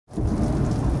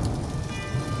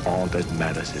All that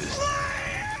matters is...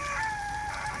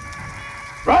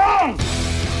 Wrong!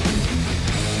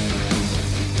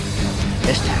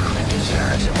 This town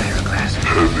deserves a better class.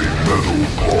 Heavy Metal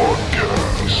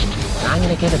Podcast. I'm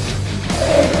gonna give it...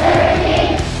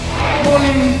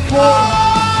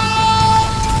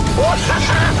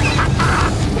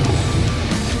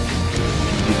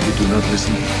 If you do not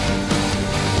listen,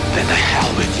 then the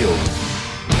hell with you.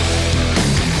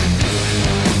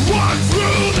 Walk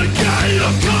through the gate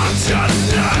of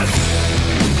consciousness.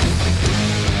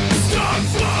 Stone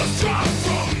floors drop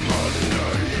from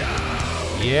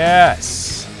under you.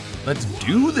 Yes, let's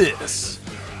do this.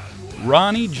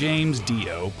 Ronnie James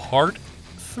Dio, Part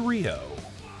 3-0.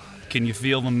 Can you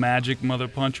feel the magic, Mother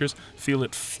Punchers? Feel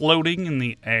it floating in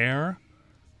the air?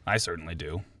 I certainly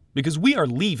do. Because we are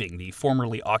leaving the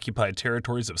formerly occupied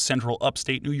territories of central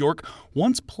upstate New York,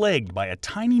 once plagued by a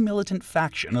tiny militant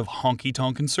faction of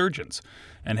honky-tonk insurgents,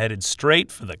 and headed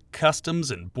straight for the Customs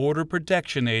and Border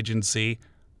Protection Agency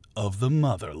of the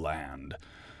motherland.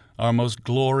 Our most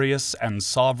glorious and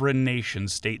sovereign nation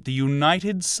state, the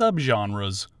united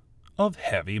subgenres of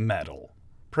heavy metal.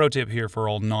 Pro tip here for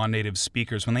all non-native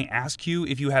speakers: when they ask you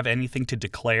if you have anything to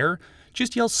declare,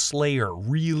 just yell Slayer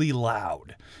really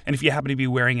loud. And if you happen to be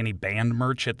wearing any band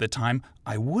merch at the time,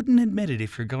 I wouldn't admit it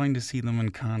if you're going to see them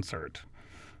in concert.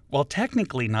 While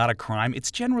technically not a crime,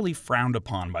 it's generally frowned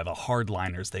upon by the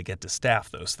hardliners they get to staff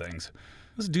those things.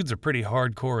 Those dudes are pretty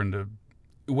hardcore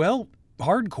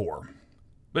hardcore.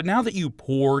 But now that you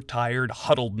poor, tired,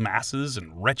 huddled masses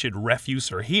and wretched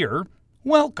refuse are here,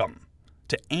 welcome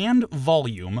to And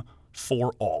Volume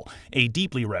for All, a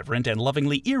deeply reverent and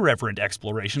lovingly irreverent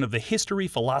exploration of the history,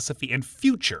 philosophy, and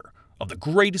future of the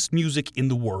greatest music in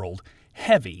the world,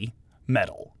 heavy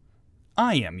metal.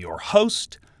 I am your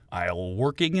host, I'll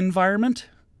working environment,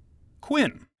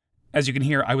 Quinn. As you can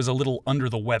hear, I was a little under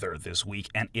the weather this week,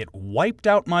 and it wiped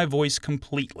out my voice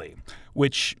completely,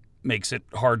 which makes it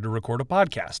hard to record a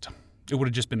podcast. It would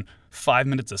have just been 5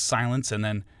 minutes of silence and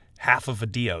then half of a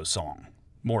Dio song.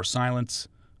 More silence,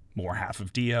 more half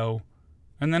of Dio,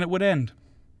 and then it would end.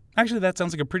 Actually, that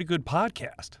sounds like a pretty good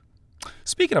podcast.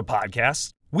 Speaking of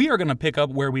podcasts, we are going to pick up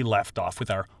where we left off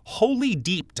with our holy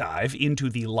deep dive into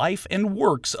the life and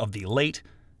works of the late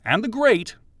and the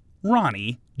great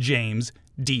Ronnie James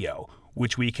Dio,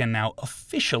 which we can now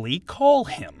officially call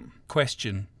him.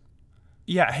 Question.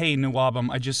 Yeah, hey, Nawab,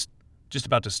 I just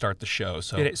about to start the show,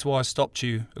 so... Yeah, that's why I stopped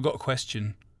you. I got a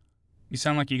question. You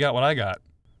sound like you got what I got.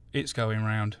 It's going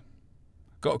round.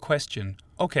 Got a question.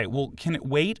 Okay, well, can it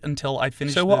wait until I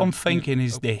finish So what I'm thinking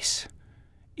is this.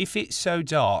 If it's so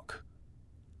dark,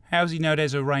 how does he know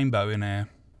there's a rainbow in there?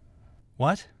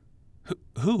 What?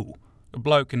 Who? The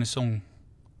bloke in the song.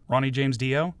 Ronnie James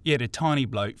Dio? Yeah, the tiny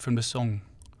bloke from the song.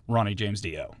 Ronnie James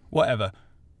Dio. Whatever.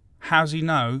 How's he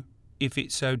know if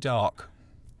it's so dark?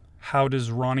 How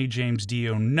does Ronnie James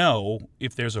Dio know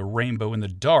if there's a rainbow in the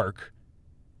dark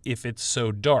if it's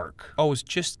so dark? I was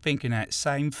just thinking that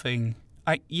same thing.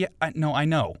 I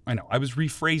know. I was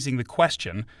rephrasing the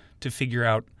question to figure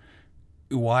out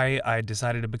why I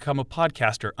decided to become a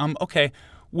podcaster. Okay,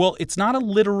 well, it's not a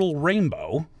literal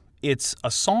rainbow. It's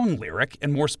a song lyric,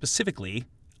 and more specifically,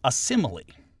 a simile.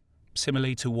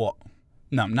 Simile to what?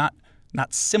 No, not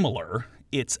similar.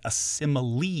 It's a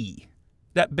simile.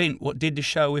 That bint what did the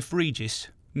show with Regis?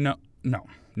 No,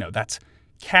 that's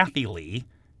Kathy Lee.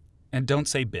 And don't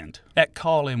say bint. That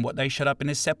Carlin what they shut up in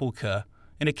his sepulchre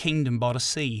in a kingdom by the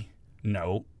sea.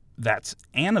 No, that's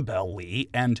Annabelle Lee,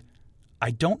 and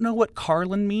I don't know what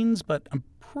Carlin means, but I'm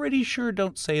pretty sure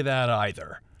don't say that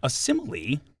either. A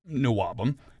simile,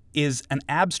 Nawabum, is an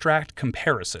abstract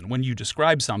comparison when you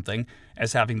describe something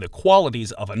as having the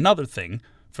qualities of another thing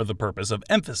for the purpose of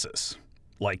emphasis.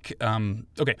 Like,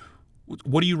 okay,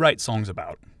 what do you write songs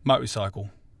about? Motorcycle.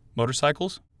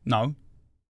 Motorcycles? No.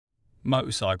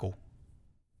 Motorcycle.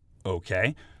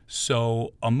 Okay,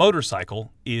 so a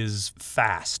motorcycle is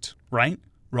fast, right?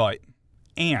 Right.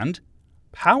 And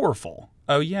powerful.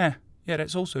 Oh, yeah,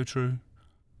 that's also true.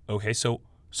 Okay, so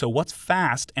what's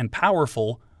fast and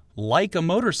powerful like a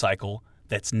motorcycle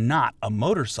that's not a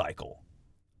motorcycle?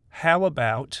 How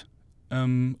about a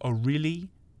really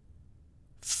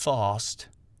fast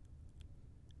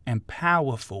and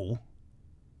powerful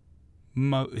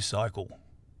motorcycle?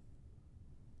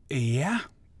 Yeah,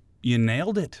 you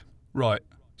nailed it. Right.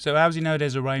 So how's he know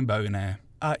there's a rainbow in there?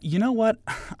 You know what?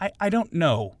 I don't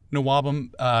know,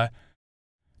 Nawabum.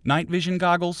 Night vision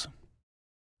goggles?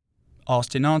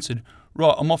 Austin answered.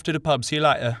 Right, I'm off to the pub. See you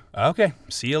later. Okay,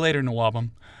 see you later,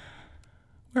 Nawabum.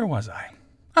 Where was I?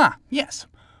 Yes.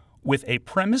 With a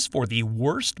premise for the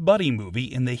worst buddy movie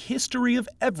in the history of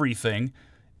everything,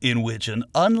 in which an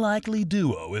unlikely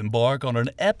duo embark on an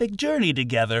epic journey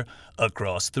together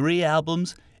across 3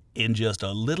 albums in just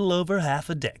a little over half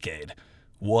a decade.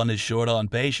 One is short on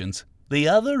patience, the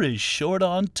other is short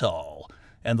on tall.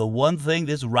 And the one thing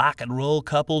this rock and roll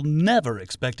couple never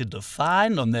expected to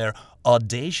find on their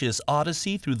audacious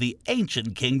odyssey through the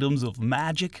ancient kingdoms of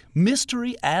magic,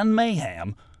 mystery, and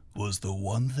mayhem was the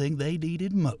one thing they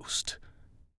needed most: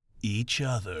 each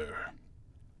other.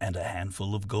 And a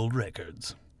handful of gold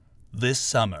records. This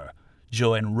summer,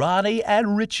 join Ronnie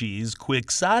and Ritchie's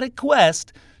quixotic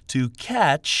quest to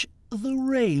catch the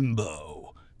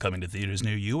rainbow. Coming to theaters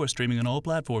near you or streaming on all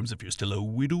platforms if you're still a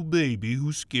little baby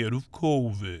who's scared of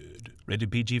COVID. Rated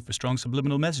PG for strong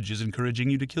subliminal messages encouraging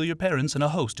you to kill your parents and a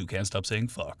host who can't stop saying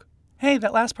fuck. Hey,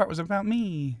 that last part was about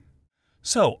me.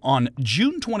 So, on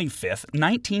June 25th,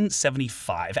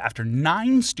 1975, after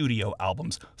 9 studio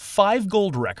albums, 5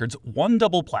 gold records, 1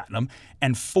 double platinum,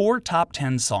 and 4 top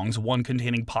 10 songs, one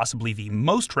containing possibly the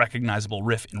most recognizable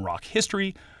riff in rock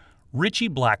history, Ritchie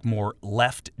Blackmore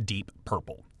left Deep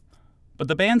Purple. But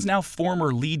the band's now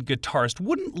former lead guitarist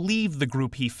wouldn't leave the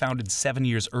group he founded 7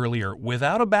 years earlier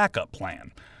without a backup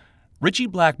plan. Ritchie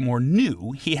Blackmore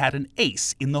knew he had an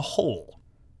ace in the hole,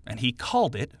 and he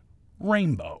called it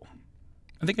Rainbow.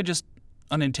 I think I just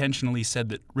unintentionally said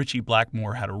that Ritchie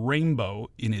Blackmore had a rainbow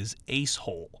in his ace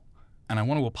hole, and I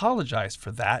want to apologize for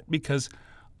that because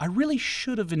I really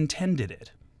should have intended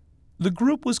it. The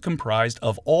group was comprised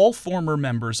of all former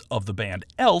members of the band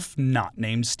Elf, not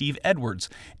named Steve Edwards,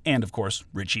 and of course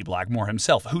Ritchie Blackmore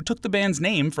himself, who took the band's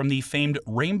name from the famed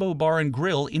Rainbow Bar and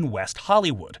Grill in West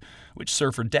Hollywood, which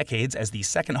served for decades as the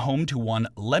second home to one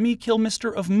Lemmy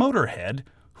Kilmister of Motorhead,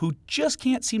 who just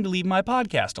can't seem to leave my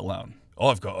podcast alone.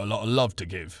 I've got a lot of love to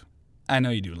give. I know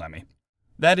you do, Lemmy.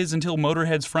 That is until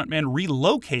Motorhead's frontman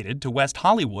relocated to West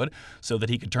Hollywood so that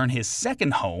he could turn his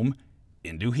second home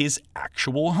into his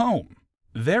actual home.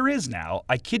 There is now,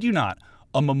 I kid you not,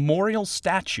 a memorial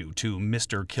statue to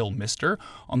Mr. Kilmister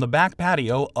on the back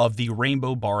patio of the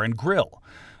Rainbow Bar and Grill,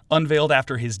 unveiled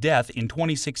after his death in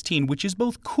 2016, which is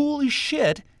both cool as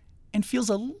shit and feels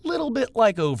a little bit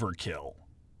like overkill.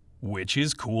 Which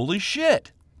is cool as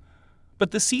shit. But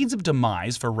the seeds of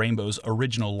demise for Rainbow's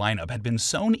original lineup had been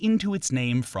sown into its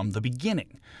name from the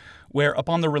beginning, where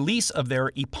upon the release of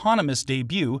their eponymous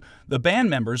debut, the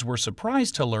band members were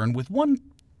surprised to learn, with one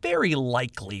very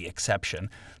likely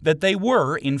exception, that they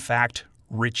were, in fact,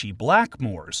 Ritchie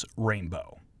Blackmore's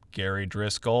Rainbow. Gary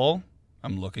Driscoll,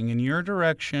 I'm looking in your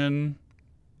direction.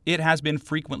 It has been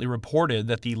frequently reported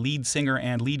that the lead singer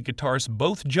and lead guitarist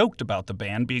both joked about the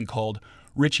band being called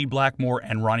Ritchie Blackmore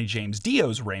and Ronnie James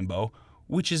Dio's Rainbow,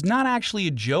 which is not actually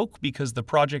a joke because the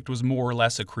project was more or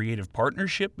less a creative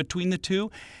partnership between the two,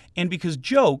 and because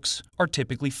jokes are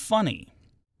typically funny.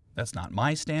 That's not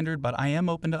my standard, but I am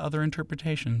open to other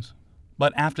interpretations.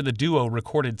 But after the duo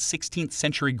recorded 16th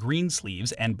Century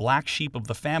Greensleeves and Black Sheep of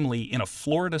the Family in a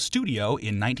Florida studio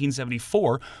in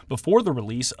 1974, before the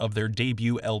release of their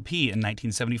debut LP in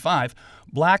 1975,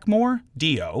 Blackmore,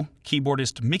 Dio,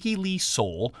 keyboardist Mickey Lee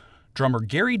Soul, drummer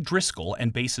Gary Driscoll,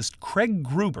 and bassist Craig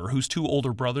Gruber, whose 2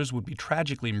 older brothers would be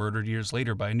tragically murdered years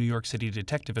later by a New York City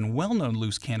detective and well-known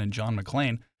loose cannon John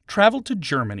McClane, traveled to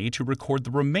Germany to record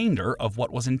the remainder of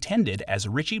what was intended as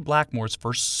Ritchie Blackmore's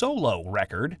first solo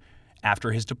record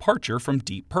after his departure from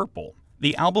Deep Purple.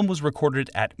 The album was recorded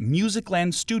at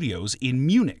Musicland Studios in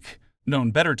Munich,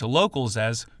 known better to locals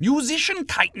as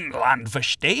Musiciankeitenland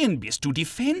verstehen, bis du die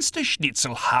feinste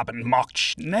Schnitzel haben mocht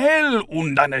schnell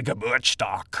und deine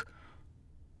Geburtstag.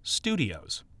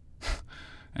 Studios.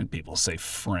 And people say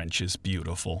French is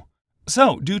beautiful.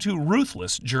 So, due to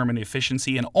ruthless German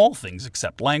efficiency in all things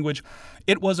except language,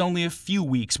 it was only a few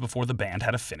weeks before the band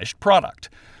had a finished product.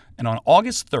 And on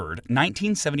August 3rd,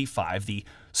 1975, the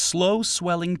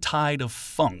slow-swelling tide of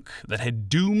funk that had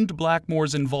doomed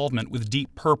Blackmore's involvement with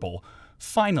Deep Purple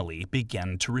finally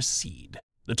began to recede.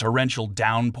 The torrential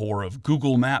downpour of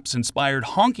Google Maps-inspired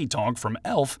honky-tonk from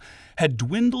Elf had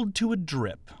dwindled to a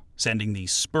drip, sending the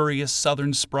spurious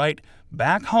Southern sprite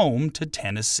back home to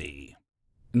Tennessee.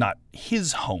 Not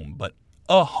his home, but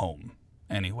a home.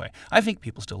 Anyway, I think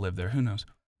people still live there, who knows?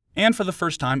 And for the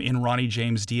first time in Ronnie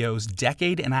James Dio's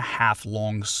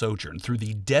decade-and-a-half-long sojourn through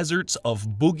the deserts of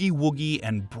boogie-woogie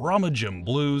and brummagem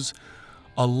blues,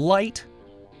 a light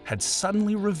had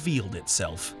suddenly revealed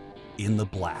itself in the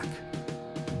black.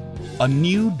 A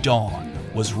new dawn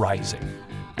was rising,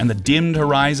 and the dimmed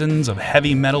horizons of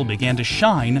heavy metal began to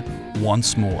shine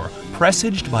once more,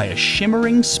 presaged by a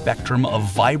shimmering spectrum of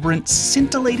vibrant,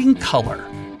 scintillating color.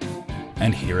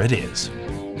 And here it is.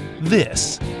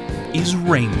 This is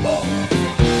Rainbow.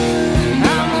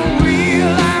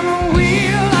 I'm a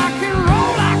wheel,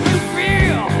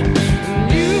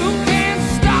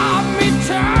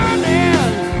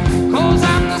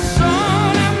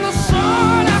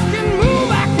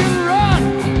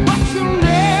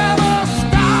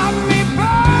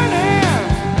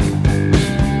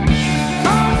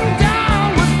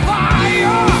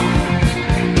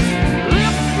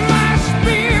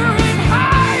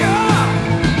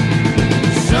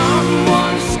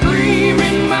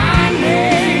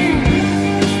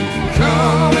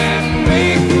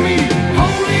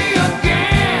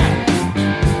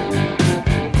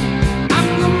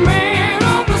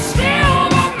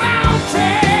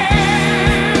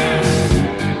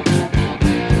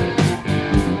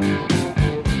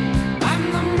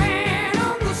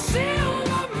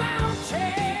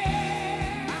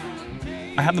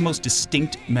 I have the most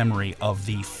distinct memory of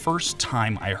the first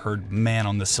time I heard Man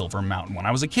on the Silver Mountain when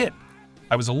I was a kid.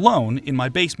 I was alone in my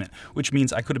basement, which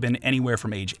means I could have been anywhere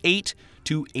from age 8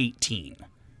 to 18.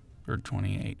 Or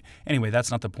 28. Anyway, that's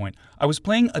not the point. I was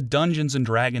playing a Dungeons &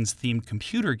 Dragons themed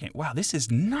computer game. Wow, this is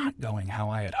not going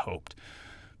how I had hoped,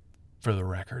 for the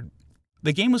record.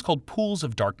 The game was called Pools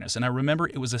of Darkness, and I remember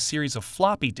it was a series of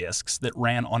floppy disks that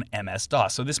ran on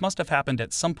MS-DOS, so this must have happened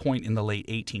at some point in the late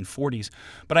 1840s,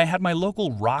 but I had my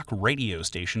local rock radio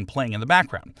station playing in the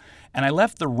background, and I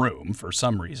left the room for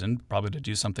some reason, probably to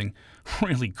do something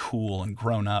really cool and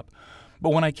grown up.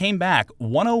 But when I came back,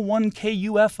 101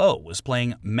 KUFO was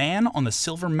playing Man on the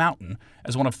Silver Mountain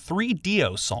as one of 3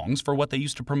 Dio songs for what they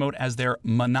used to promote as their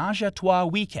Menage a Trois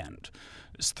weekend.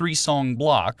 This 3-song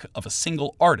block of a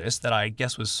single artist that I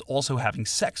guess was also having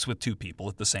sex with 2 people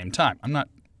at the same time. I'm not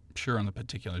sure on the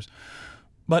particulars.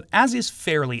 But as is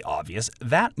fairly obvious,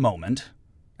 that moment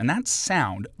and that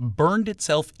sound burned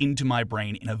itself into my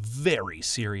brain in a very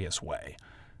serious way.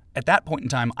 At that point in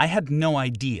time, I had no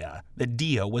idea that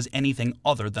Dio was anything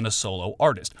other than a solo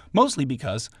artist, mostly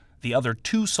because the other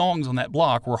 2 songs on that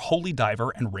block were Holy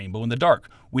Diver and Rainbow in the Dark,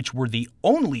 which were the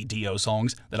only Dio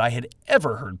songs that I had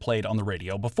ever heard played on the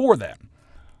radio before then.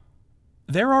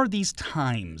 There are these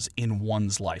times in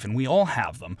one's life, and we all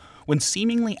have them, when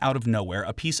seemingly out of nowhere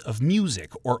a piece of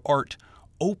music or art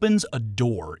opens a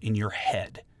door in your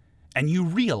head. And you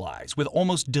realize with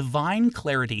almost divine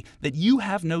clarity that you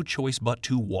have no choice but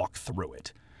to walk through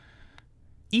it.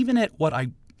 Even at what I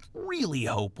really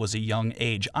hope was a young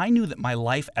age, I knew that my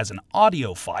life as an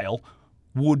audiophile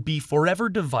would be forever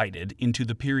divided into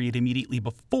the period immediately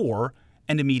before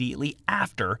and immediately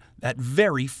after that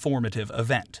very formative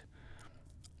event.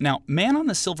 Now, Man on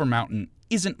the Silver Mountain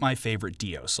isn't my favorite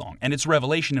Dio song, and its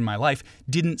revelation in my life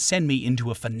didn't send me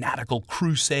into a fanatical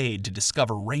crusade to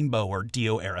discover Rainbow or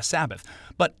Dio-era Sabbath,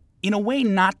 but in a way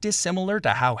not dissimilar to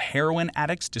how heroin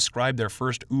addicts describe their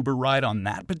first Uber ride on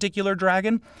that particular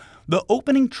dragon, the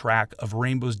opening track of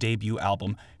Rainbow's debut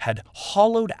album had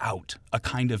hollowed out a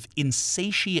kind of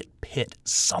insatiate pit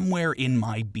somewhere in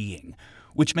my being,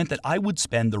 which meant that I would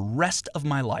spend the rest of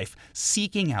my life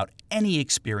seeking out any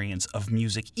experience of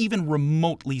music even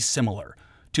remotely similar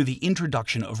to the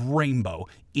introduction of Rainbow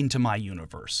into my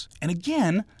universe. And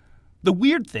again, the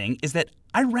weird thing is that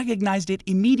I recognized it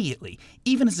immediately,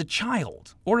 even as a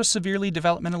child or a severely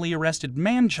developmentally arrested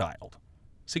man-child.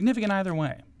 Significant either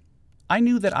way. I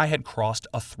knew that I had crossed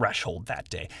a threshold that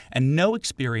day, and no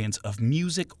experience of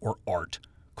music or art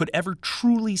could ever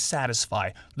truly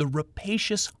satisfy the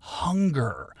rapacious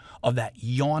hunger of that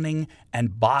yawning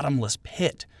and bottomless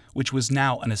pit, which was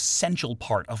now an essential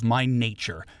part of my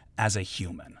nature as a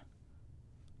human.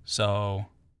 So,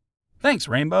 thanks,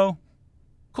 Rainbow.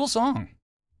 Cool song.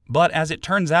 But as it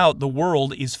turns out, the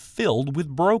world is filled with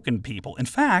broken people. In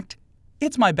fact,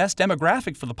 it's my best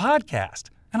demographic for the podcast.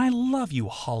 And I love you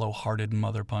hollow-hearted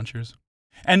mother punchers.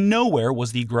 And nowhere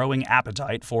was the growing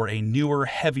appetite for a newer,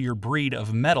 heavier breed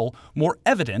of metal more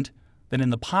evident than in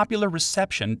the popular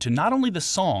reception to not only the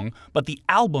song, but the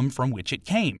album from which it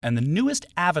came, and the newest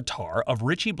avatar of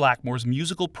Ritchie Blackmore's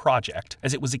musical project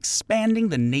as it was expanding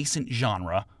the nascent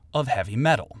genre of heavy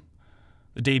metal.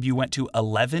 The debut went to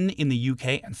 11 in the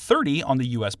UK and 30 on the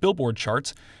US Billboard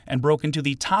charts, and broke into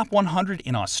the top 100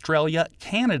 in Australia,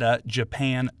 Canada,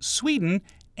 Japan, Sweden,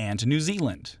 and New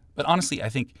Zealand. But honestly, I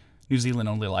think New Zealand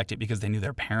only liked it because they knew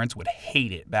their parents would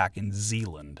hate it back in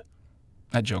Zealand.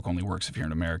 That joke only works if you're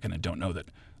an American and don't know that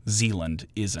Zealand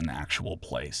is an actual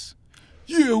place.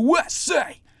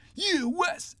 USA!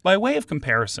 US! By way of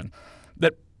comparison,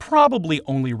 that probably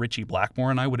only Ritchie Blackmore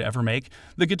and I would ever make,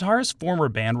 the guitarist's former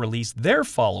band released their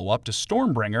follow-up to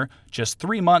Stormbringer just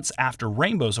 3 months after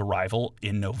Rainbow's arrival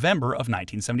in November of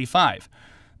 1975.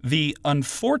 The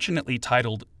unfortunately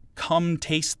titled Come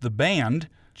Taste the Band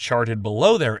charted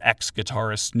below their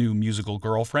ex-guitarist's new musical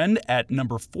girlfriend at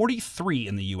number 43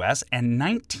 in the US and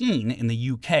 19 in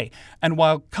the UK. And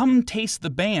while Come Taste the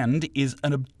Band is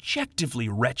an objectively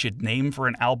wretched name for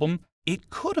an album, it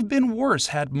could have been worse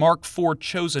had Mark IV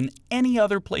chosen any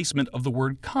other placement of the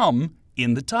word come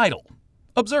in the title.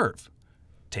 Observe.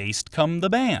 Taste Come the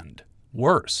Band.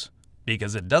 Worse,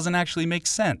 because it doesn't actually make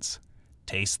sense.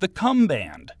 Taste the Come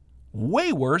Band.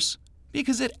 Way worse,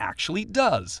 because it actually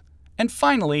does. And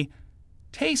finally,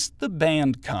 Taste the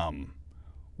Band Come,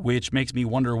 which makes me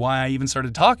wonder why I even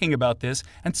started talking about this,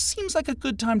 and seems like a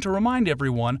good time to remind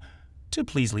everyone to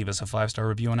please leave us a 5-star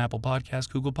review on Apple Podcasts,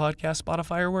 Google Podcasts,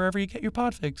 Spotify, or wherever you get your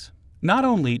podfigs. Not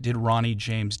only did Ronnie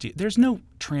James there's no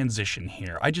transition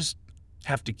here. I just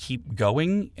have to keep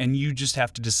going, and you just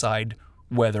have to decide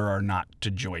whether or not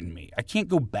to join me. I can't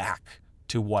go back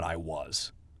to what I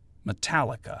was.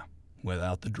 Metallica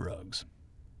without the drugs.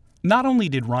 Not only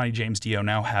did Ronnie James Dio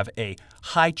now have a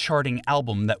high-charting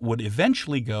album that would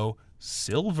eventually go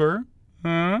silver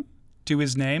to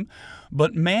his name,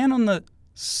 but Man on the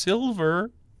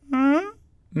Silver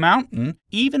Mountain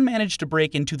even managed to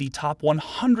break into the top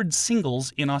 100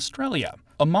 singles in Australia.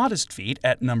 A modest feat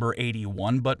at number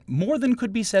 81, but more than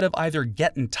could be said of either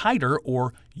Gettin' Tighter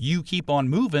or You Keep On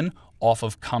Movin' off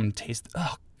of Come Taste...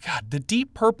 Oh, God, the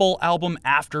Deep Purple album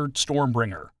after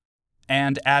Stormbringer.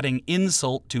 And adding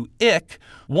insult to ick,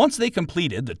 once they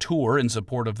completed the tour in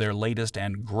support of their latest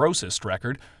and grossest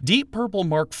record, Deep Purple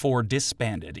Mark IV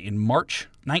disbanded in March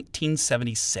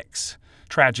 1976.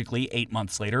 Tragically, 8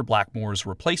 months later, Blackmore's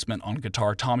replacement on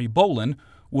guitar, Tommy Bolin,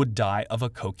 would die of a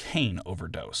cocaine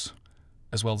overdose,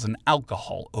 as well as an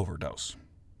alcohol overdose,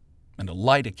 and a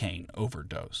lidocaine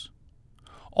overdose.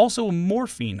 Also a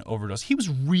morphine overdose. He was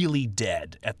really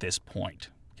dead at this point.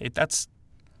 Okay, that's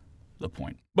the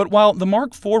point. But while the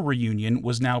Mark IV reunion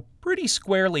was now pretty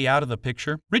squarely out of the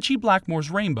picture, Ritchie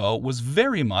Blackmore's Rainbow was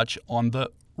very much on the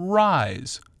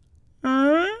rise.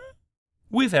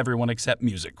 With everyone except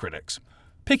music critics.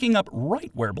 Picking up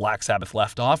right where Black Sabbath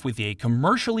left off with a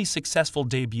commercially successful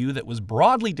debut that was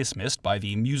broadly dismissed by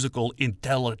the musical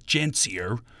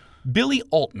intelligentsia, Billy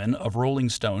Altman of Rolling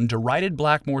Stone derided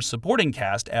Blackmore's supporting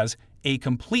cast as a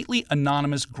completely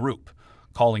anonymous group,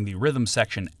 calling the rhythm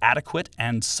section adequate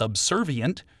and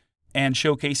subservient, and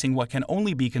showcasing what can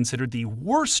only be considered the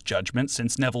worst judgment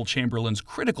since Neville Chamberlain's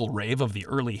critical rave of the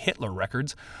early Hitler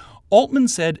records. Altman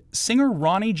said singer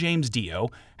Ronnie James Dio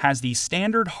has the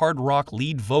standard hard rock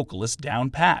lead vocalist down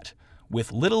pat,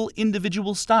 with little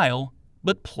individual style,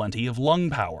 but plenty of lung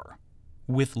power.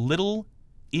 With little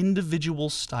individual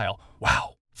style.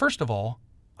 Wow. First of all,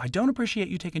 I don't appreciate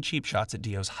you taking cheap shots at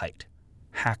Dio's height.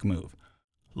 Hack move.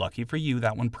 Lucky for you,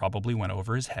 that one probably went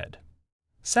over his head.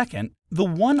 Second, the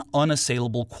one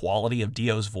unassailable quality of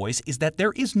Dio's voice is that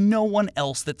there is no one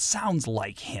else that sounds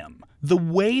like him. The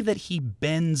way that he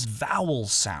bends vowel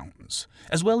sounds,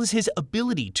 as well as his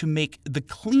ability to make the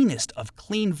cleanest of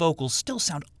clean vocals still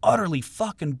sound utterly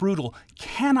fucking brutal,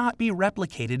 cannot be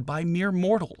replicated by mere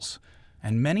mortals.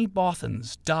 And many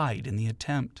Bothans died in the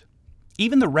attempt.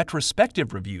 Even the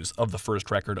retrospective reviews of the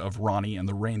first record of Ronnie and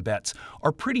the Rainbets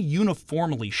are pretty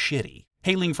uniformly shitty.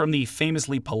 Hailing from the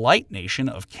famously polite nation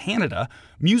of Canada,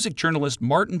 music journalist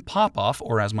Martin Popoff,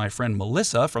 or as my friend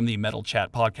Melissa from the Metal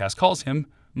Chat podcast calls him,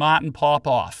 Martin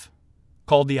Popoff,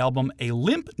 called the album a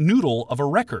limp noodle of a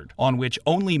record on which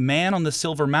only Man on the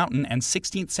Silver Mountain and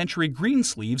 16th Century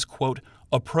Greensleeves, quote,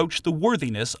 approach the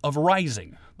worthiness of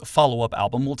Rising, the follow-up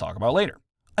album we'll talk about later.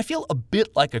 I feel a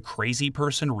bit like a crazy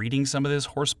person reading some of this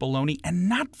horse baloney, and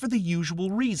not for the usual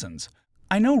reasons.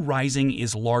 I know Rising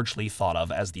is largely thought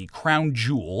of as the crown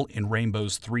jewel in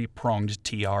Rainbow's three-pronged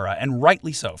tiara, and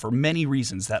rightly so, for many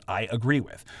reasons that I agree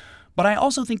with. But I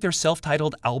also think their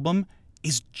self-titled album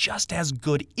is just as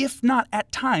good, if not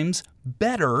at times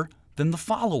better, than the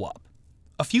follow-up.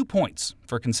 A few points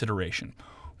for consideration.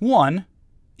 One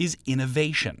is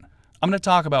innovation. I'm going to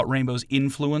talk about Rainbow's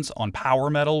influence on power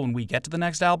metal when we get to the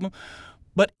next album,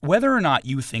 but whether or not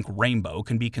you think Rainbow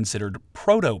can be considered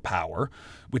proto-power,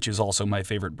 which is also my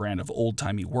favorite brand of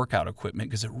old-timey workout equipment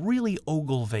because it really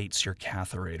ogilvates your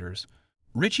catheters,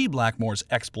 Ritchie Blackmore's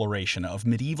exploration of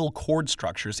medieval chord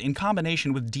structures in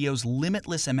combination with Dio's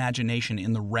limitless imagination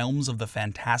in the realms of the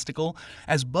fantastical,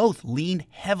 as both leaned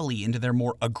heavily into their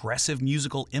more aggressive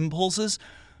musical impulses,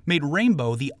 made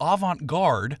Rainbow the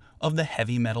avant-garde of the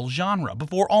heavy metal genre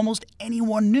before almost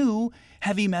anyone knew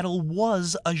heavy metal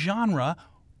was a genre,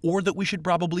 or that we should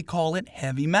probably call it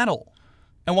heavy metal.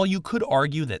 And while you could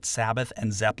argue that Sabbath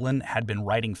and Zeppelin had been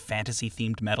writing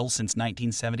fantasy-themed metal since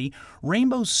 1970,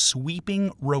 Rainbow's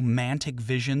sweeping, romantic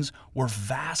visions were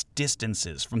vast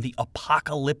distances from the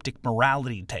apocalyptic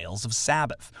morality tales of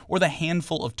Sabbath, or the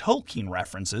handful of Tolkien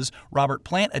references Robert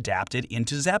Plant adapted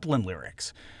into Zeppelin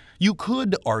lyrics. You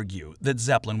could argue that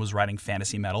Zeppelin was writing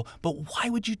fantasy metal, but why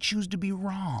would you choose to be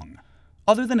wrong?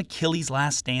 Other than Achilles'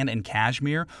 Last Stand and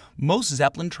Kashmir, most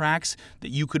Zeppelin tracks that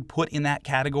you could put in that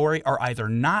category are either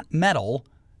not metal,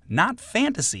 not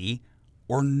fantasy,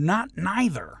 or not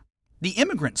neither. The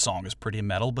Immigrant Song is pretty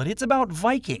metal, but it's about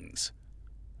Vikings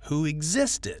who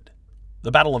existed.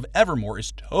 The Battle of Evermore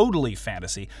is totally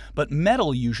fantasy, but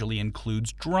metal usually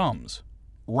includes drums.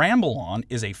 Ramble On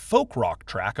is a folk rock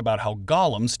track about how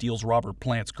Gollum steals Robert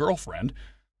Plant's girlfriend.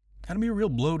 Gotta be a real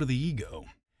blow to the ego.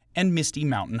 And Misty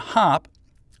Mountain Hop,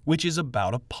 which is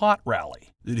about a pot rally.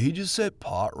 Did he just say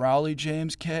pot rally,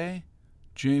 James K?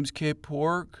 James K.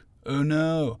 Pork? Oh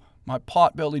no, my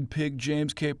pot-bellied pig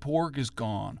James K. Pork is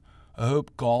gone. I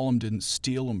hope Gollum didn't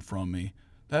steal them from me.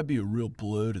 That'd be a real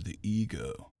blow to the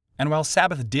ego. And while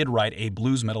Sabbath did write a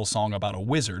blues metal song about a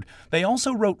wizard, they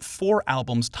also wrote 4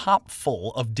 albums top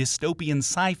full of dystopian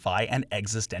sci-fi and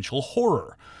existential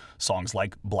horror. Songs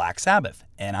like Black Sabbath,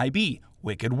 NIB,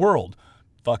 Wicked World,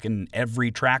 fucking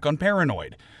every track on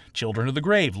Paranoid, Children of the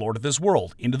Grave, Lord of This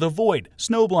World, Into the Void,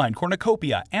 Snowblind,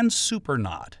 Cornucopia, and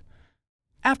Supernaut.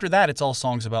 After that, it's all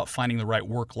songs about finding the right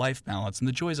work-life balance and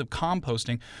the joys of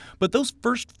composting, but those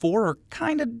first 4 are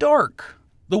kinda dark.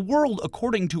 The world,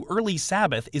 according to early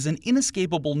Sabbath, is an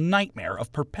inescapable nightmare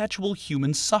of perpetual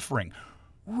human suffering,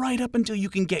 right up until you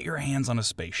can get your hands on a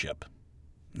spaceship.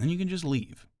 And then you can just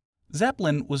leave.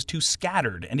 Zeppelin was too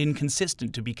scattered and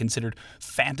inconsistent to be considered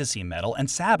fantasy metal,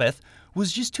 and Sabbath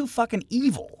was just too fucking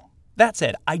evil. That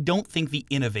said, I don't think the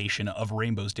innovation of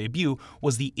Rainbow's debut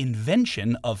was the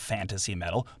invention of fantasy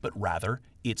metal, but rather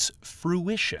its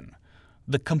fruition.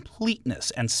 The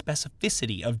completeness and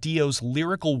specificity of Dio's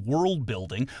lyrical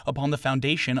world-building upon the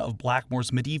foundation of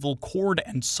Blackmore's medieval chord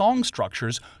and song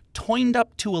structures, toined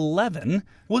up to 11,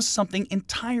 was something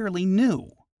entirely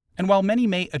new. And while many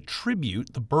may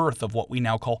attribute the birth of what we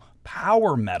now call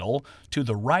power metal to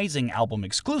the Rising album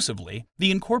exclusively, the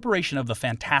incorporation of the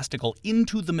fantastical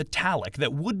into the metallic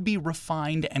that would be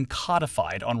refined and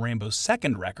codified on Rainbow's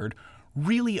second record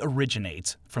really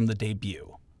originates from the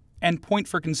debut. And point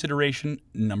for consideration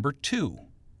number 2.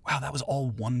 Wow, that was all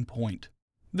 1 point.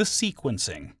 The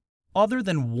sequencing. Other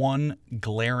than one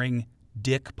glaring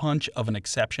dick punch of an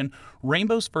exception,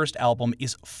 Rainbow's first album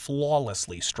is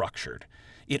flawlessly structured.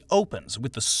 It opens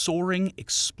with the soaring,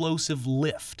 explosive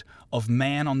lift of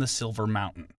Man on the Silver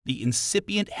Mountain, the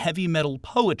incipient heavy metal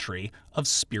poetry of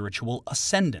spiritual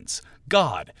ascendance.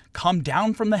 God, come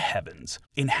down from the heavens,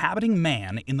 inhabiting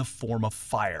man in the form of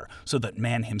fire, so that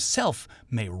man himself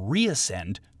may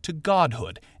reascend to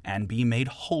godhood and be made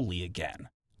holy again.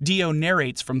 Dio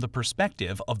narrates from the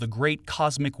perspective of the great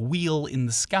cosmic wheel in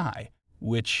the sky,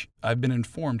 which I've been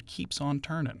informed keeps on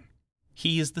turning.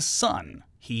 He is the sun,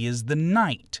 he is the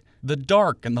night, the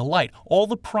dark and the light, all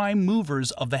the prime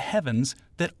movers of the heavens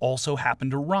that also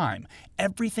happen to rhyme.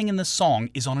 Everything in the song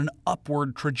is on an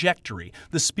upward trajectory.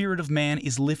 The spirit of man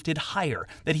is lifted higher,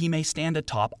 that he may stand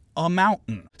atop a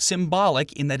mountain,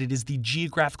 symbolic in that it is the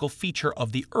geographical feature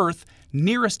of the earth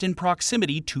nearest in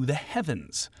proximity to the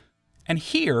heavens. And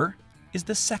here is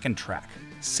the second track,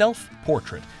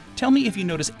 Self-Portrait. Tell me if you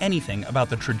notice anything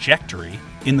about the trajectory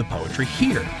in the poetry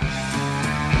here.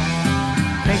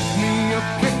 Make me a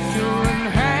picture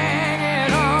and hang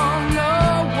it on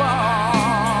the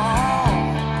wall.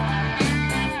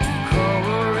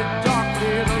 Color it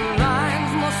darkly, the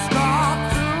lines must start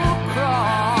to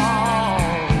crawl.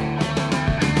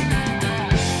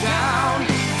 Down,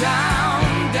 down,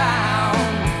 down.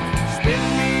 Spin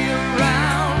me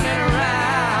around and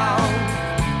around.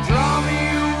 Draw me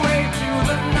away to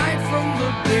the night from the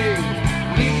day.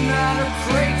 Leave not a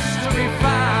trace to be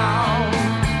found.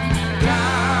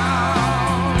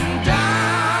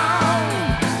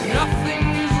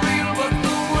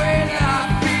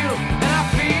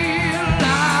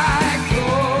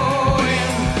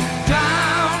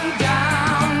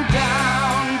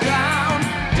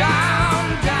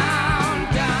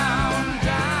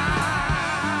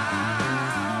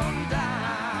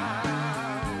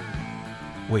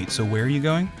 Wait, so where are you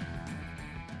going?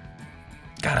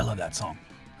 God, I love that song.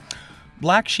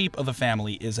 Black Sheep of the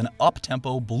Family is an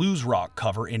up-tempo blues rock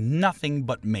cover in nothing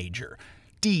but major.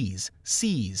 D's,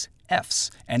 C's,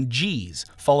 F's, and G's,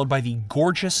 followed by the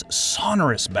gorgeous,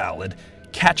 sonorous ballad,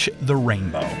 Catch the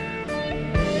Rainbow.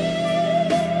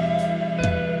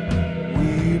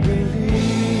 We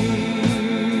believe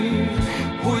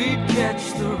we'd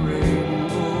catch the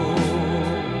rainbow,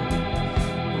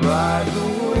 ride the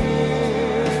wind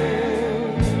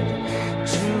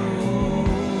to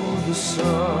the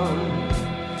sun,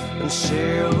 and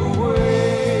sail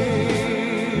away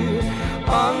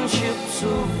on ships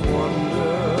of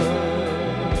wonder.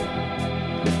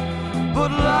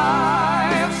 But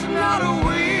life's not a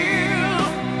wheel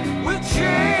with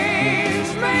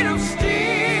chains made of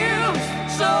steel.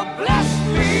 So bless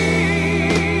me,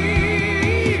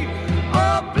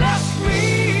 oh bless me,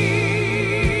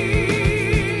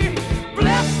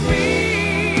 bless me.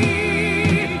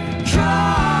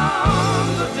 Come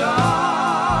the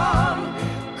dawn,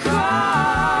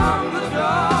 come the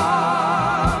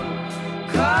dawn,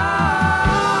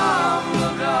 come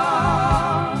the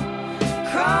dawn,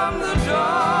 come the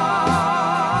dawn.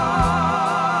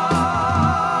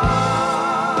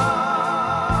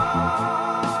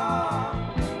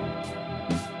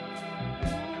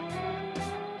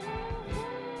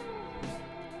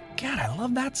 God, I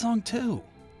love that song too.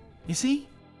 You see?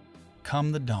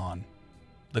 Come the dawn.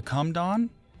 The come dawn?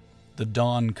 The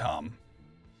dawn come.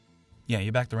 Yeah,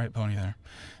 you backed the right pony there.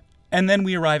 And then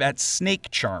we arrive at Snake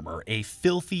Charmer, a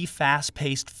filthy,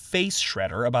 fast-paced face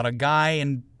shredder about a guy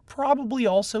and probably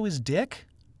also his dick.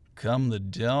 Come the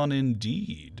dawn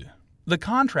indeed. The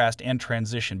contrast and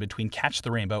transition between Catch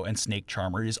the Rainbow and Snake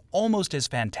Charmer is almost as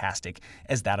fantastic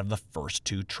as that of the first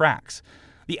two tracks.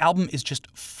 The album is just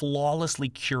flawlessly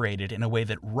curated in a way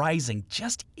that Rising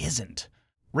just isn't.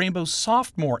 Rainbow's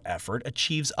sophomore effort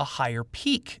achieves a higher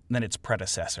peak than its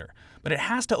predecessor, but it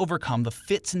has to overcome the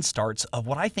fits and starts of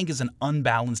what I think is an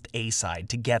unbalanced A-side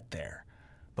to get there.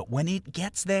 But when it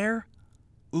gets there,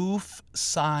 oof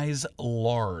size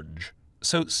large.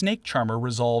 So Snake Charmer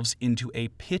resolves into a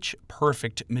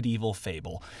pitch-perfect medieval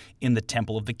fable in the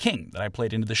Temple of the King that I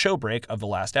played into the show break of the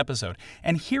last episode.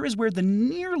 And here is where the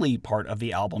nearly part of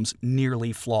the album's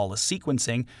nearly flawless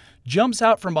sequencing jumps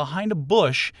out from behind a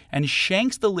bush and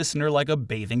shanks the listener like a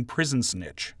bathing prison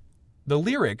snitch. The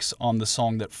lyrics on the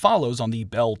song that follows on the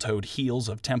bell-toed heels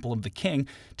of Temple of the King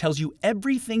tells you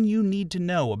everything you need to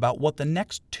know about what the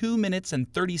next 2 minutes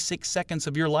and 36 seconds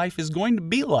of your life is going to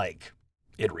be like.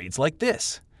 It reads like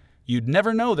this. You'd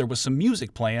never know there was some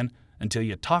music playing until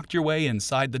you talked your way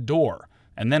inside the door,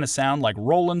 and then a sound like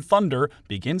rolling thunder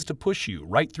begins to push you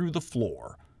right through the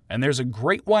floor. And there's a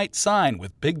great white sign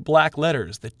with big black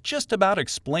letters that just about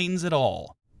explains it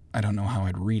all. I don't know how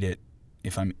I'd read it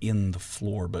if I'm in the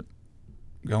floor, but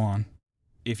go on.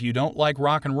 If you don't like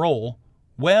rock and roll,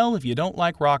 well, if you don't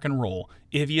like rock and roll,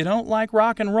 if you don't like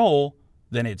rock and roll,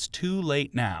 then it's too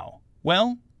late now.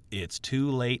 Well, it's too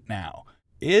late now.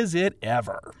 Is it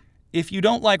ever? If You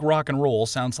Don't Like Rock and Roll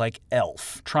sounds like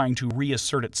Elf trying to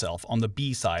reassert itself on the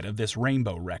B-side of this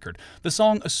Rainbow record. The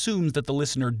song assumes that the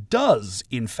listener does,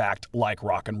 in fact, like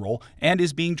rock and roll and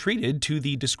is being treated to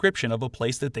the description of a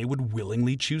place that they would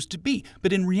willingly choose to be.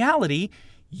 But in reality,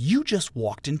 you just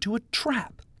walked into a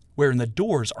trap, wherein the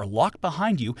doors are locked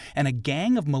behind you and a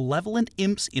gang of malevolent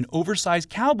imps in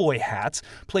oversized cowboy hats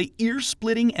play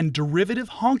ear-splitting and derivative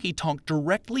honky-tonk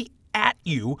directly at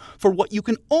you for what you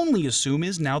can only assume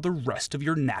is now the rest of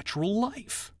your natural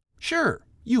life. Sure,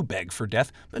 you beg for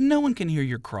death, but no one can hear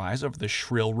your cries over the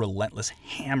shrill, relentless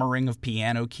hammering of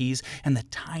piano keys and the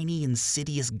tiny,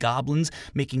 insidious goblins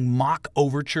making mock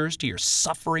overtures to your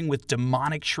suffering with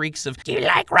demonic shrieks of, "Do you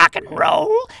like rock and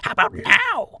roll? How about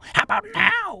now? How about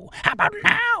now? How about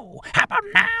now? How about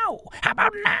now? How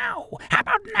about now? How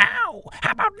about now?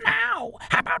 How about now?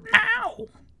 How about now?"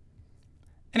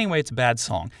 Anyway, it's a bad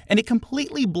song, and it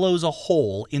completely blows a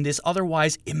hole in this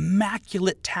otherwise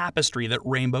immaculate tapestry that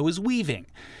Rainbow is weaving.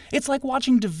 It's like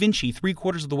watching Da Vinci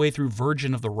 3/4 of the way through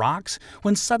Virgin of the Rocks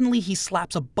when suddenly he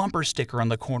slaps a bumper sticker on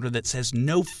the corner that says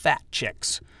 "No fat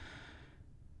chicks."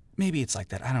 Maybe it's like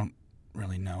that, I don't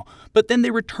really know. But then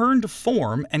they return to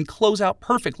form and close out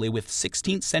perfectly with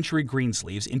 16th century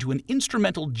Greensleeves into an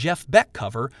instrumental Jeff Beck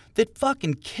cover that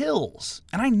fucking kills.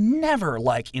 And I never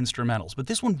like instrumentals, but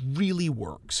this one really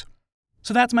works.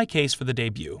 So that's my case for the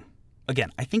debut.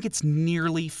 Again, I think it's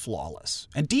nearly flawless.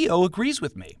 And Dio agrees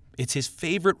with me. It's his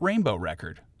favorite Rainbow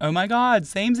record. Oh my god,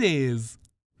 samesies.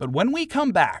 But when we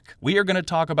come back, we are going to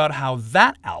talk about how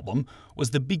that album was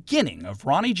the beginning of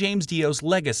Ronnie James Dio's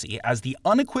legacy as the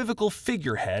unequivocal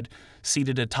figurehead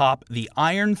seated atop the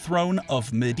Iron Throne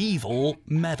of medieval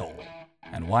metal,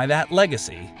 and why that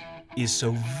legacy is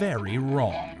so very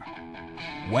wrong.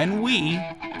 When we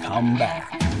come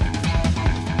back.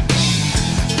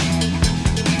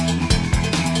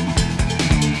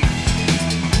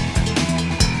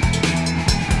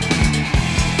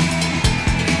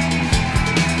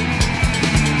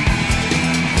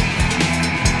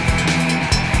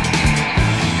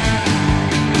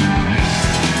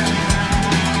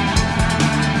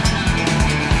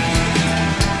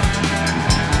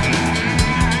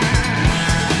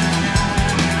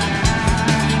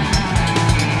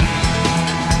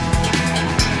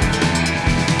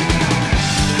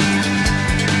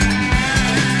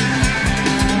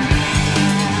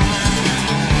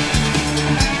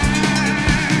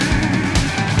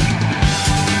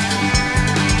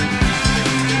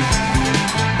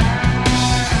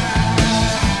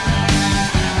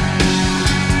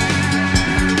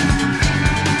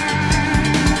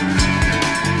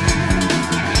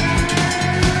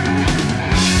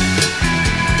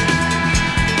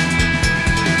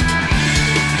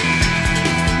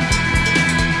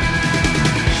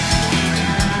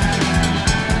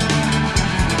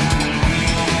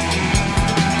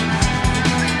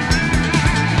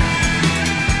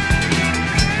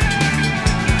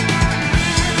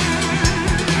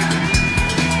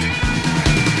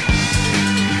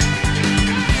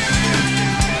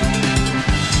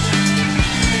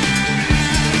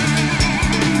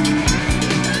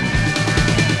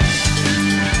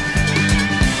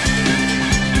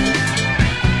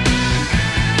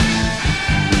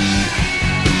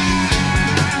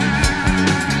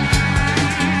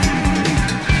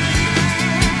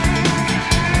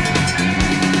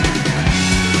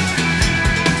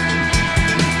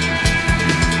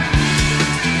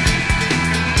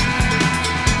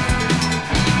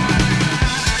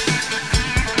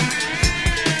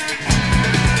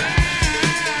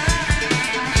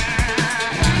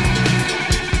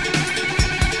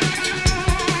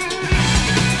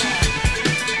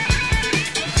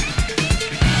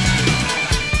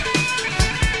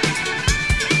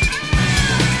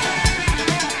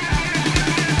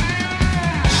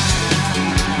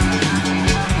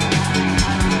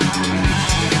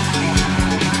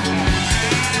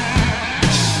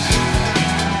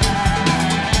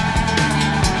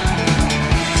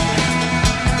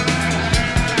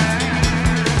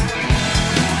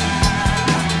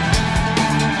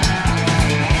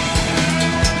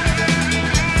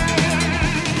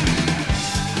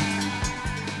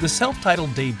 The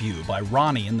self-titled debut by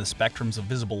Ronnie in the Spectrums of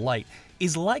Visible Light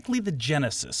is likely the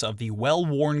genesis of the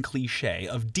well-worn cliché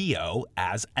of Dio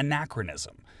as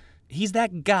anachronism. He's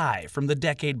that guy from the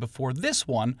decade before this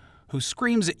one who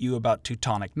screams at you about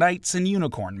Teutonic knights and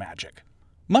unicorn magic.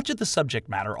 Much of the subject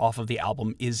matter off of the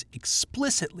album is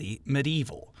explicitly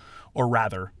medieval, or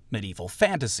rather, medieval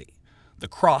fantasy. The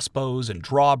crossbows and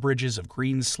drawbridges of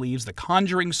green sleeves, the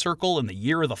conjuring circle and the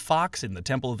year of the fox in the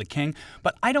Temple of the King,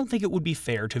 but I don't think it would be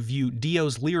fair to view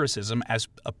Dio's lyricism as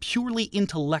a purely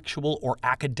intellectual or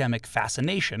academic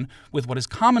fascination with what is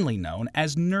commonly known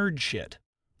as nerd shit.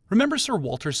 Remember Sir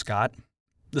Walter Scott,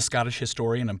 the Scottish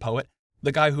historian and poet,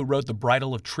 the guy who wrote the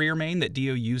Bridal of Triermain that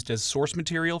Dio used as source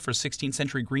material for 16th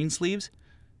century Greensleeves?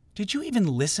 Did you even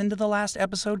listen to the last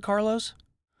episode, Carlos?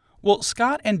 Well,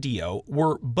 Scott and Dio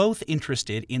were both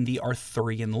interested in the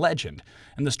Arthurian legend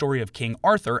and the story of King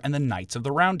Arthur and the Knights of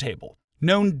the Round Table.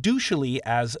 Known douchily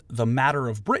as the Matter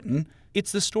of Britain,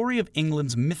 it's the story of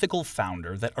England's mythical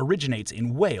founder that originates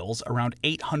in Wales around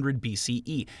 800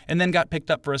 BCE and then got picked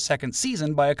up for a second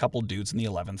season by a couple dudes in the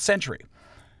 11th century.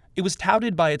 It was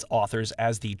touted by its authors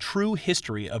as the true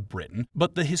history of Britain,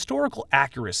 but the historical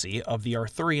accuracy of the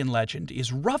Arthurian legend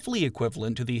is roughly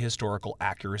equivalent to the historical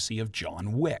accuracy of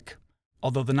John Wick.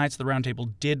 Although the Knights of the Round Table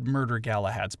did murder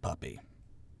Galahad's puppy.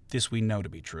 This we know to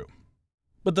be true.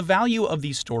 But the value of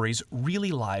these stories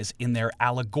really lies in their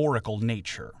allegorical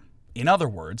nature. In other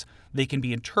words, they can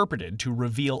be interpreted to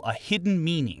reveal a hidden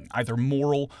meaning, either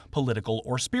moral, political,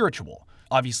 or spiritual.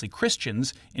 Obviously,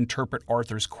 Christians interpret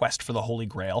Arthur's quest for the Holy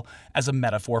Grail as a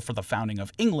metaphor for the founding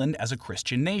of England as a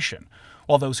Christian nation,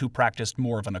 while those who practiced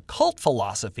more of an occult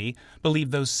philosophy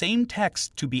believed those same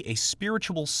texts to be a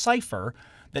spiritual cipher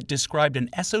that described an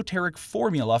esoteric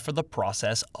formula for the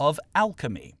process of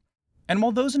alchemy. And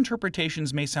while those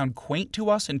interpretations may sound quaint to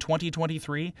us in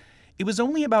 2023, it was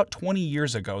only about 20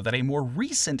 years ago that a more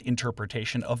recent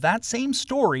interpretation of that same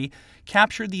story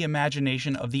captured the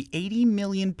imagination of the 80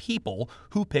 million people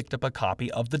who picked up a copy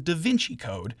of the Da Vinci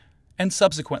Code and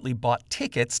subsequently bought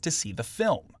tickets to see the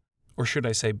film. Or should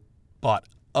I say, bought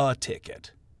a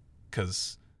ticket?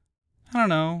 'Cause, I don't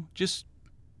know, just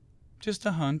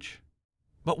a hunch.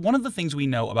 But one of the things we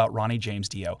know about Ronnie James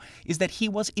Dio is that he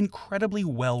was incredibly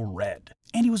well-read.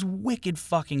 And he was wicked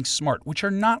fucking smart, which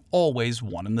are not always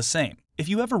one and the same. If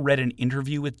you ever read an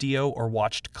interview with Dio or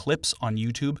watched clips on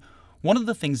YouTube, one of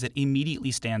the things that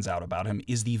immediately stands out about him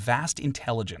is the vast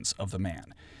intelligence of the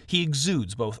man. He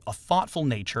exudes both a thoughtful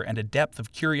nature and a depth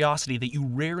of curiosity that you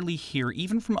rarely hear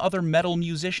even from other metal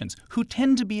musicians, who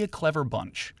tend to be a clever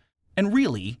bunch. And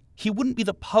really, he wouldn't be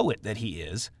the poet that he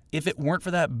is if it weren't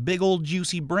for that big old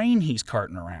juicy brain he's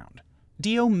carting around.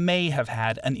 Dio may have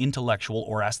had an intellectual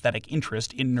or aesthetic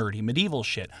interest in nerdy medieval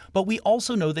shit, but we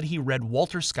also know that he read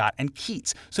Walter Scott and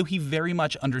Keats, so he very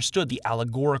much understood the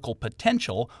allegorical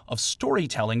potential of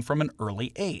storytelling from an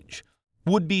early age.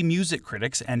 Would-be music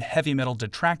critics and heavy metal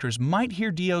detractors might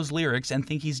hear Dio's lyrics and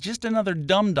think he's just another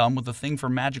dum-dum with a thing for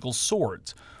magical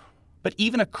swords. But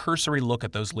even a cursory look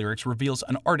at those lyrics reveals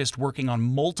an artist working on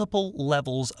multiple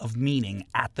levels of meaning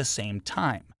at the same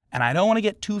time. And I don't want to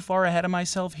get too far ahead of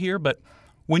myself here, but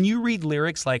when you read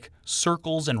lyrics like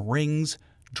circles and rings,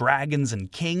 dragons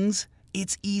and kings,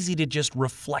 it's easy to just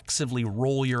reflexively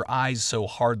roll your eyes so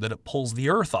hard that it pulls the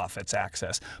earth off its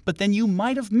axis. But then you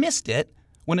might have missed it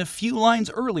when a few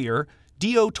lines earlier,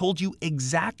 Dio told you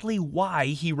exactly why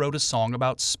he wrote a song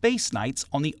about space knights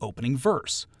on the opening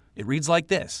verse. It reads like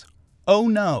this. Oh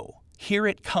no, here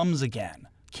it comes again.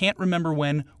 Can't remember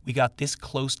when we got this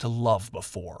close to love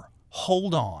before.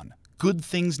 Hold on, good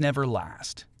things never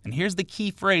last. And here's the key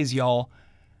phrase, y'all.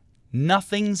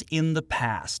 Nothing's in the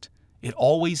past. It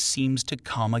always seems to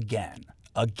come again.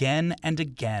 Again and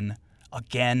again,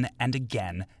 again and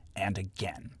again and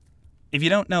again. If you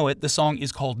don't know it, the song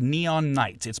is called Neon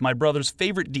Nights. It's my brother's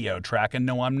favorite Dio track, and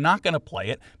no, I'm not going to play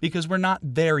it because we're not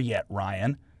there yet,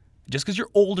 Ryan. Just because you're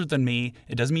older than me,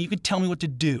 it doesn't mean you can tell me what to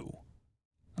do.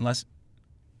 Unless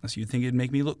you think it'd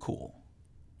make me look cool.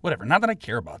 Whatever, not that I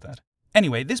care about that.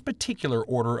 Anyway, this particular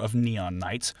order of neon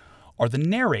knights are the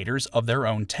narrators of their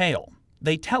own tale.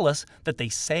 They tell us that they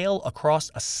sail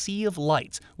across a sea of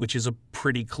lights, which is a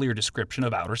pretty clear description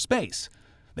of outer space.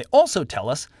 They also tell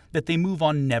us that they move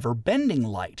on never-bending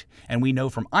light, and we know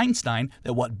from Einstein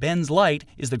that what bends light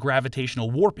is the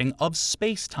gravitational warping of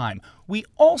space-time. We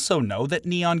also know that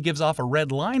neon gives off a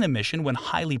red line emission when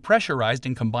highly pressurized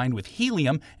and combined with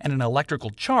helium and an electrical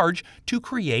charge to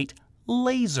create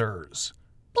lasers.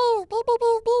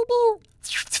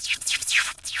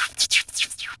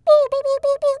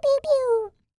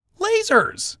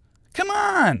 Lasers! Come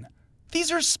on!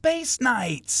 These are space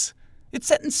knights! It's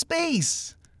set in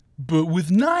space! but with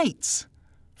knights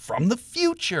from the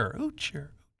future.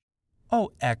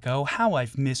 Oh, Echo, how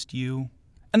I've missed you.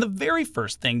 And the very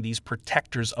first thing these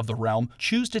protectors of the realm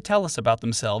choose to tell us about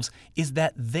themselves is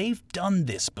that they've done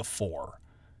this before.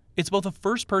 It's both a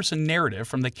first-person narrative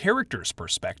from the character's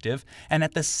perspective, and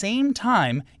at the same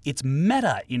time, it's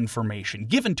meta-information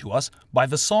given to us by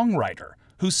the songwriter,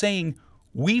 who's saying,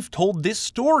 we've told this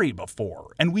story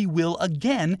before, and we will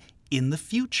again in the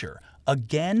future,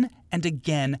 again and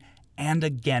again and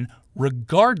again,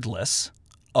 regardless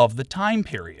of the time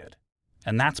period.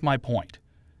 And that's my point.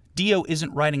 Dio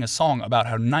isn't writing a song about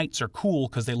how knights are cool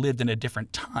because they lived in a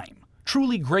different time.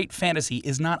 Truly great fantasy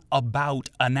is not about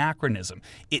anachronism.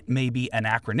 It may be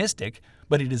anachronistic,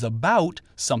 but it is about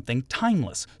something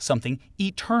timeless, something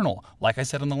eternal. Like I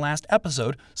said on the last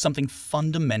episode, something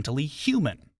fundamentally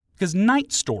human. Because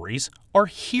knight stories are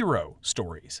hero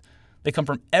stories. They come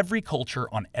from every culture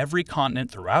on every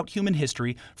continent throughout human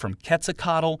history, from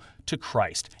Quetzalcoatl to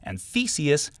Christ, and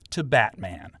Theseus to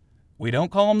Batman. We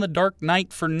don't call him the Dark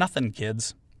Knight for nothing,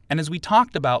 kids. And as we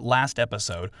talked about last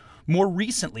episode, more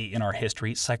recently in our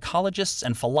history, psychologists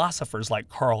and philosophers like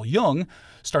Carl Jung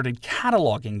started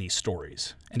cataloging these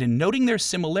stories. And in noting their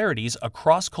similarities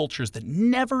across cultures that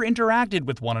never interacted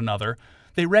with one another,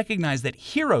 they recognized that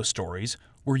hero stories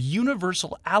were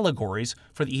universal allegories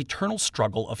for the eternal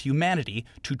struggle of humanity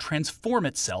to transform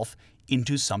itself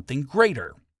into something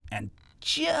greater. And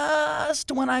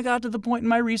just when I got to the point in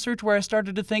my research where I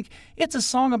started to think, it's a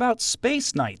song about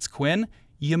space knights, Quinn,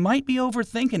 you might be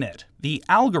overthinking it. The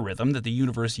algorithm that the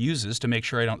universe uses to make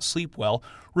sure I don't sleep well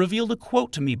revealed a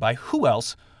quote to me by who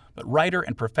else but writer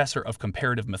and professor of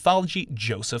comparative mythology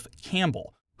Joseph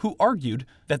Campbell, who argued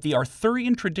that the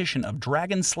Arthurian tradition of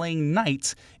dragon-slaying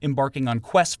knights embarking on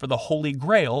quests for the Holy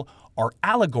Grail are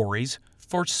allegories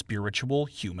for spiritual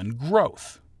human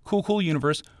growth. Cool,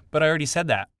 universe, but I already said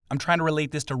that. I'm trying to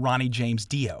relate this to Ronnie James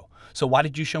Dio. So why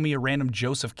did you show me a random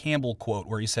Joseph Campbell quote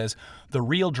where he says, "The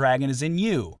real dragon is in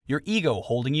you, your ego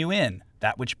holding you in,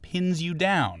 that which pins you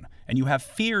down, and you have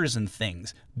fears and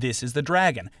things. This is the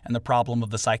dragon, and the problem of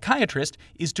the psychiatrist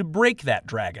is to break that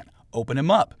dragon. Open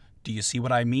him up. Do you see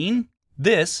what I mean?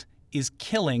 This is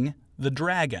killing the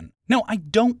dragon." No, I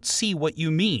don't see what you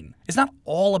mean. It's not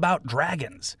all about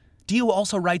dragons. Dio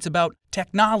also writes about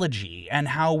technology and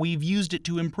how we've used it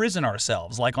to imprison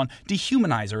ourselves, like on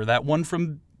Dehumanizer, that one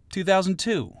from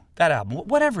 2002. That album,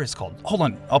 whatever it's called. Hold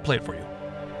on, I'll play it for you.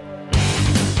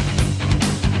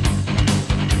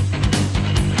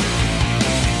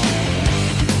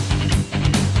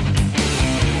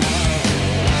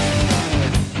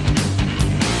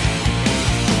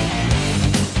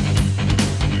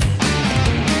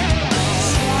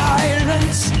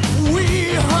 Silence,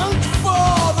 we hunt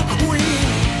for the queen.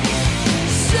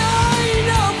 Sign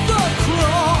of the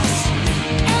cross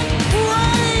and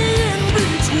pray in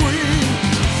between.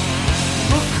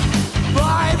 Look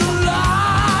by the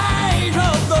light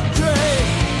of the day.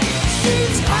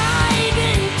 She's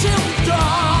hiding till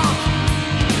dawn,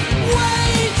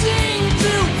 waiting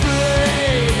to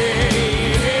play.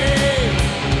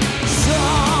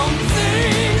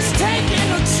 Something's taking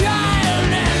a child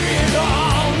and it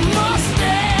all must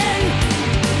end.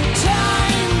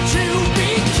 Time to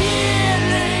be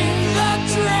killing the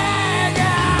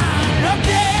dragon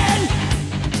again.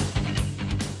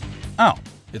 Oh,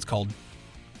 it's called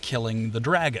Killing the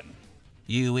Dragon.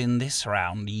 You in this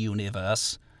round,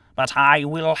 universe, but I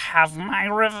will have my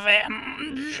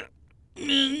revenge.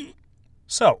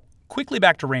 So, quickly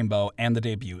back to Rainbow and the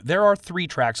debut. There are 3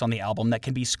 tracks on the album that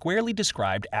can be squarely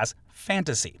described as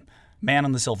fantasy: Man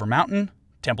on the Silver Mountain,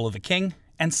 Temple of the King,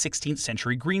 and 16th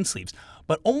Century Greensleeves.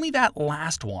 But only that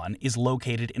last one is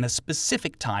located in a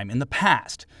specific time in the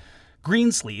past.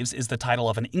 Greensleeves is the title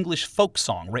of an English folk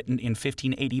song written in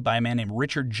 1580 by a man named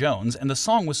Richard Jones, and the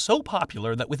song was so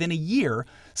popular that within a year,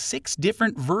 6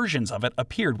 different versions of it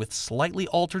appeared with slightly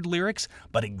altered lyrics,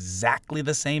 but exactly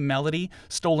the same melody,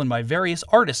 stolen by various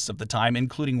artists of the time,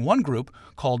 including one group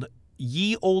called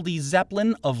Ye Olde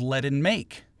Zeppelin of Leaden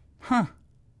Make.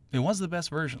 It was the best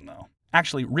version, though.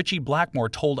 Actually, Ritchie Blackmore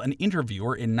told an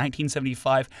interviewer in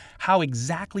 1975 how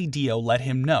exactly Dio let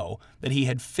him know that he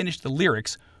had finished the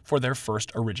lyrics for their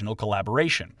first original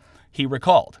collaboration. He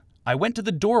recalled, "I went to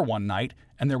the door one night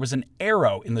and there was an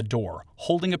arrow in the door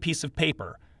holding a piece of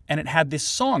paper, and it had this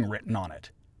song written on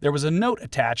it. There was a note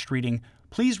attached reading,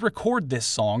 'Please record this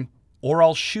song or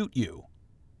I'll shoot you.'"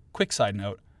 Quick side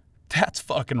note, that's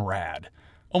fucking rad.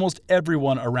 Almost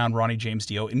everyone around Ronnie James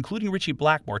Dio, including Ritchie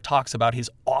Blackmore, talks about his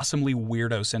awesomely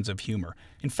weirdo sense of humor.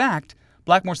 In fact,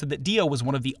 Blackmore said that Dio was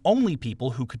one of the only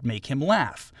people who could make him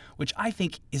laugh, which I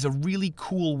think is a really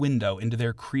cool window into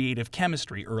their creative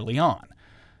chemistry early on.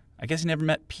 I guess he never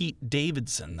met Pete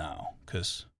Davidson, though,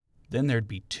 because then there'd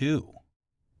be two,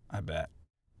 I bet.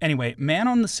 Anyway, Man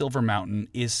on the Silver Mountain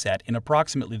is set in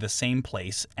approximately the same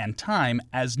place and time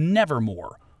as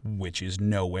Nevermore, which is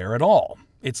nowhere at all.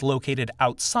 It's located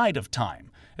outside of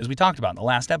time, as we talked about in the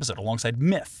last episode, alongside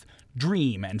myth,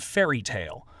 dream, and fairy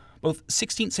tale. Both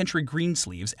 16th century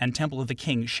Greensleeves and Temple of the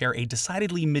King share a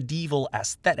decidedly medieval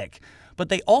aesthetic, but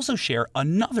they also share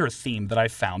another theme that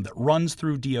I've found that runs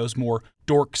through Dio's more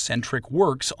dork-centric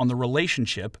works on the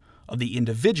relationship of the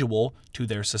individual to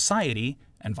their society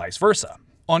and vice versa.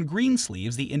 On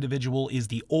Greensleeves, the individual is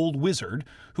the old wizard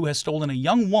who has stolen a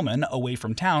young woman away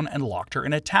from town and locked her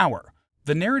in a tower.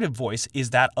 The narrative voice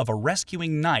is that of a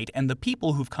rescuing knight and the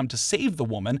people who've come to save the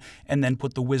woman and then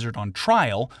put the wizard on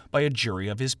trial by a jury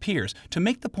of his peers to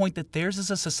make the point that theirs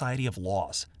is a society of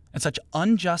laws, and such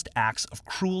unjust acts of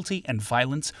cruelty and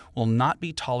violence will not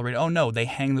be tolerated. Oh no, they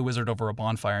hang the wizard over a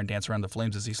bonfire and dance around the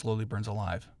flames as he slowly burns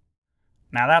alive.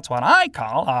 Now that's what I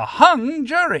call a hung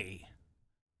jury.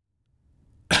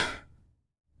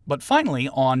 But finally,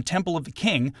 on Temple of the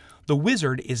King, the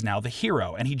wizard is now the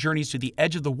hero, and he journeys to the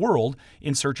edge of the world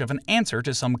in search of an answer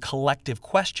to some collective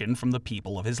question from the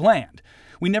people of his land.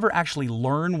 We never actually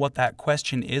learn what that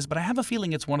question is, but I have a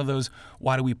feeling it's one of those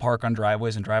why do we park on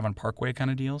driveways and drive on parkway kind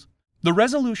of deals. The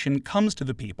resolution comes to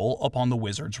the people upon the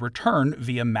wizard's return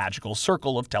via magical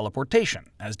circle of teleportation,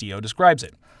 as Dio describes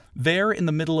it. There in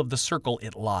the middle of the circle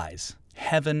it lies.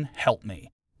 Heaven help me.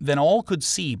 Then all could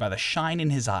see by the shine in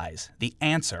his eyes, the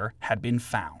answer had been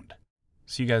found.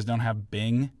 So you guys don't have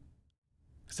Bing?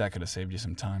 Because that could have saved you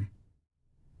some time.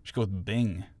 You should go with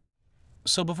Bing.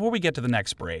 So before we get to the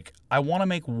next break, I want to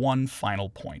make one final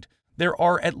point. There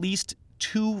are at least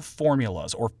two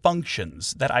formulas or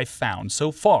functions that I've found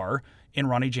so far in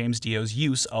Ronnie James Dio's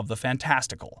use of the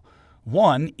fantastical.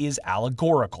 One is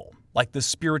allegorical, like the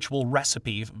spiritual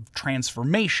recipe of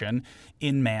transformation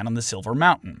in Man on the Silver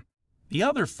Mountain. The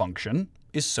other function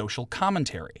is social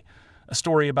commentary, a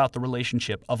story about the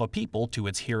relationship of a people to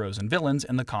its heroes and villains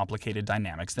and the complicated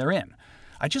dynamics therein.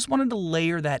 I just wanted to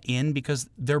layer that in because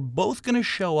they're both going to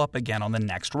show up again on the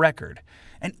next record,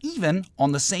 and even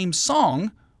on the same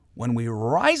song when we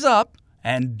rise up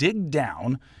and dig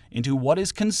down into what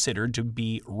is considered to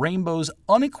be Rainbow's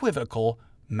unequivocal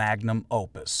magnum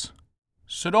opus.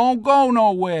 So don't go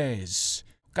nowheres.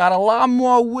 Got a lot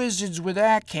more wizards where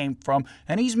that came from,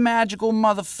 and these magical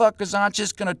motherfuckers aren't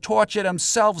just gonna torture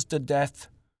themselves to death.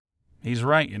 He's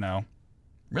right, you know.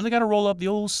 Really gotta roll up the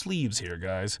old sleeves here,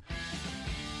 guys.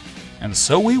 And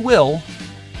so we will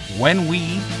when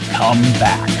we come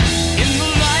back. In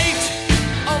the light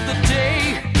of the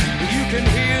day, you can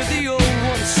hear the old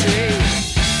one say,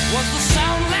 was the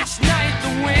sound last night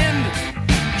the wind?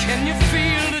 Can you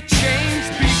feel the change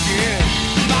begin?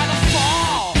 By the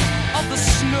fall of the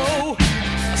snow,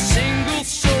 a single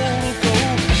soul will go.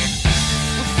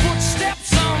 With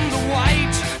footsteps on the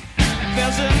white,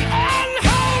 there's an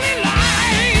unholy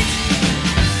light.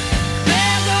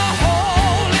 There's a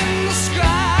hole in the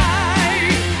sky.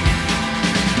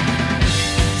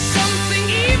 Something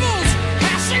evil's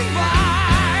passing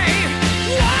by.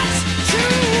 What's to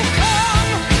come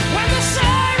when the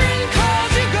siren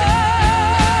calls you go?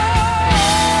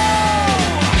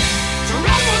 To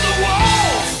run with the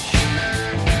wolves.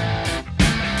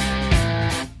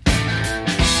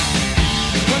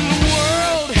 When the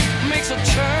world makes a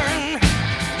turn,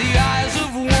 the eyes of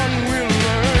one will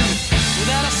learn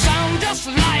that a sound just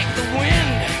like the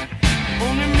wind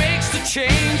only makes the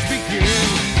change begin.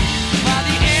 By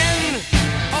the end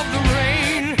of the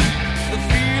rain, the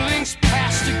feeling's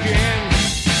past again.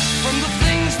 From the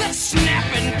things that snap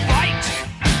and bite,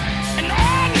 an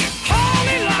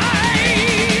unholy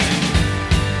light.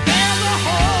 There's a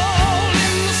hole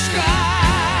in the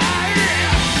sky.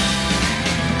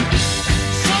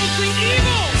 Something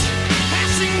evil's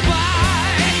passing by.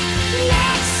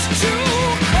 What's to